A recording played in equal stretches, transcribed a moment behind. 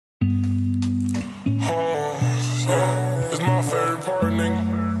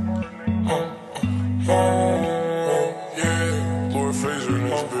Yeah, Lord Fraser in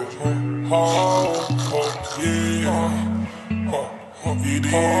this bitch.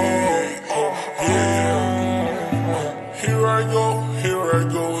 Here I go, here I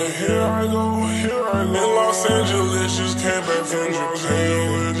go, and here I go, here I go. In Los Angeles, just came back from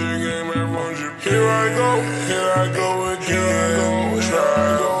Japan. Here I go, here I go again.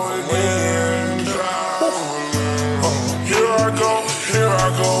 Try go again. Here I go, here I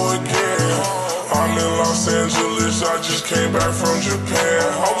go again. I'm in Los Angeles, I just came back from Japan.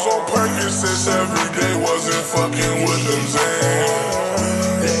 I was on Percocets every day, wasn't fucking with them Zan.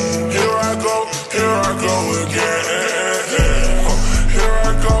 Here I go again.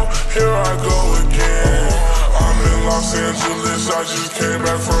 Here I go again. I'm in Los Angeles, I just came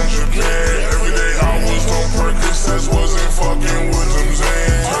back from Japan. Every day I was on Percocets, wasn't fucking with them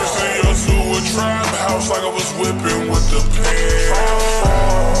Zans. Turned studio to a trap house like I was whipping with the pen.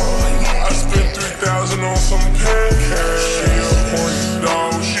 I spent 3,000 on some pancakes. She a horny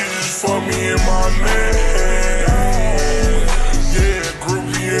dog, she just fucked me in my man. Yeah,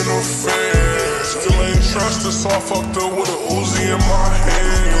 groupie in her face. Still ain't trust her, so I fucked her with a Uzi in my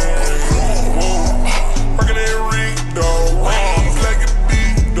hand. Working that rig, dog. Like a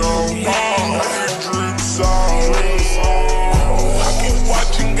beat, dog. I get drips on. I keep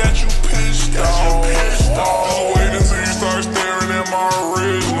watching, got you pissed off. Just wait until you start staring at my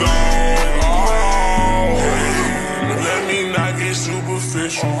wrist, dog. Let me not get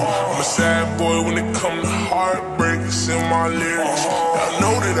superficial. I'm a sad boy when it comes to heartbreak. It's in my lyrics. I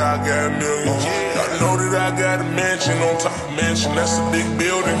know that I got millions. I know that I got a mansion on top of mansion. That's a big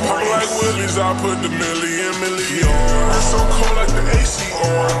building. I'm like Willies, I put the million. It's so cold like the AC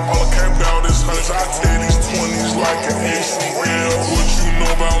on. All I care about is hundreds. I tear these 20s like an ACL. What you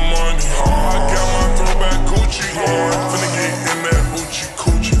know about money? I got my throwback Gucci on. Finna get in that Gucci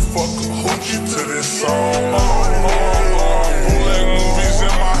coochie. Fuck a hoochie to this song. Bootleg movies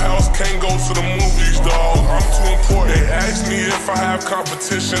in my house. Can't go to the movies, dog. I'm too important. They ask me if I have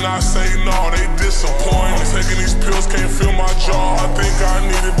competition. I say no, they disappoint. I'm taking these pills, can't feel my jaw. I think I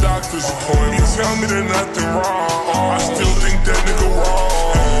need a doctor's appointment. You tell me there's nothing wrong, I still think that nigga wrong.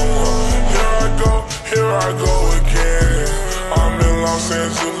 Here I go again. I'm in Los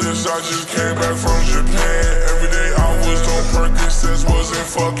Angeles, I just came back from Japan. Every day I was on Percocets, wasn't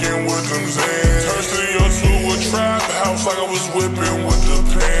fucking with them Zans. Turned studio to a trap house like I was whipping with the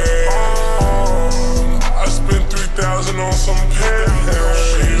pen. I spent 3,000 on some pancakes.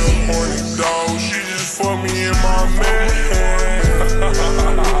 She a horny dog, she just fucked me in my man.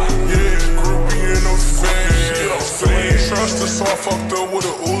 Yeah, groupie in her face. Still ain't trust her, so I fucked her with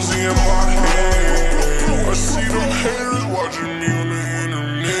a Uzi in my hand. I see them haters watching me on the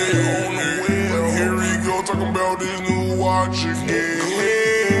internet. Here we go, talking about this new watch again.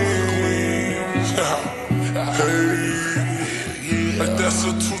 Hey, like that's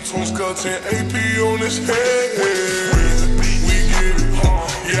a two-tone skeleton AP on his head. We get it,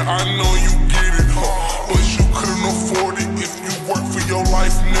 yeah, I know you get it, but you couldn't afford it if you work for your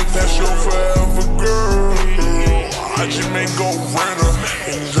life, nigga. That's your forever girl. I just may go rent her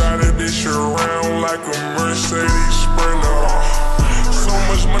and drive that bitch around like a Mercedes Sprinter. So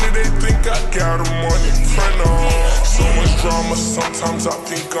much money they think I got a money printer. So much drama, sometimes I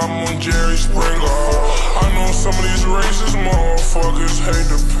think I'm on Jerry Springer. I know some of these racist motherfuckers hate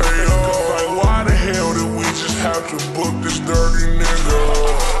to pay us. Like why the hell did we just have to book this dirty nigga?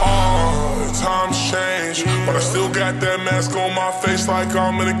 Times change, but I still got that mask on my face like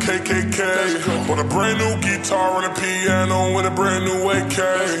I'm in a KKK. With a brand new guitar and a piano and a brand new AK.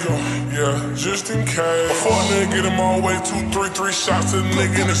 Yeah, just in case. Before a nigga get him all the way 2, 3 shots to the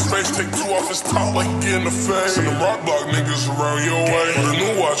nigga in his face. Take 2 off his top like he get in the face. And the rock block niggas around your way. But a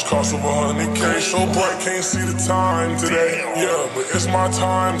new watch costs over 100K. So bright, can't see the time today. Yeah, but it's my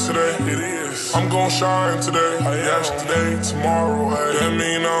time today. It is. I'm gon' shine today. Yesterday, tomorrow, hey. That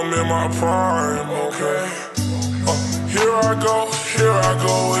mean I'm in my prime, okay? Here I go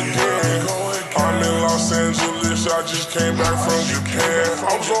again. I'm in Los Angeles, I just came back from Japan.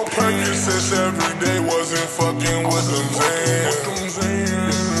 I was on Percocets every day, wasn't fucking with them Zans.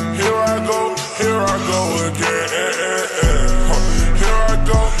 Here I go again.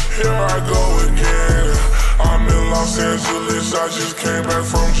 Here I go again. I'm in Los Angeles, I just came back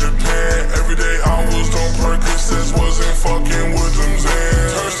from Japan. Every day I was on Percocets, wasn't fucking with them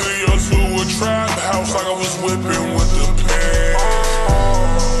Zans. Turned studio to a trap house like I was whipping with the pen.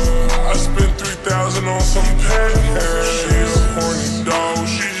 I spent 3,000 on some pancakes. She's a horny dog,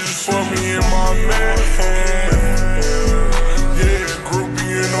 she just fucked me in my man. Yeah, groupie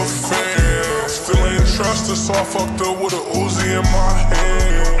in her face. Still ain't trust her, so I fucked her with a Uzi in my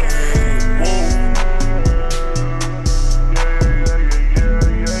hand.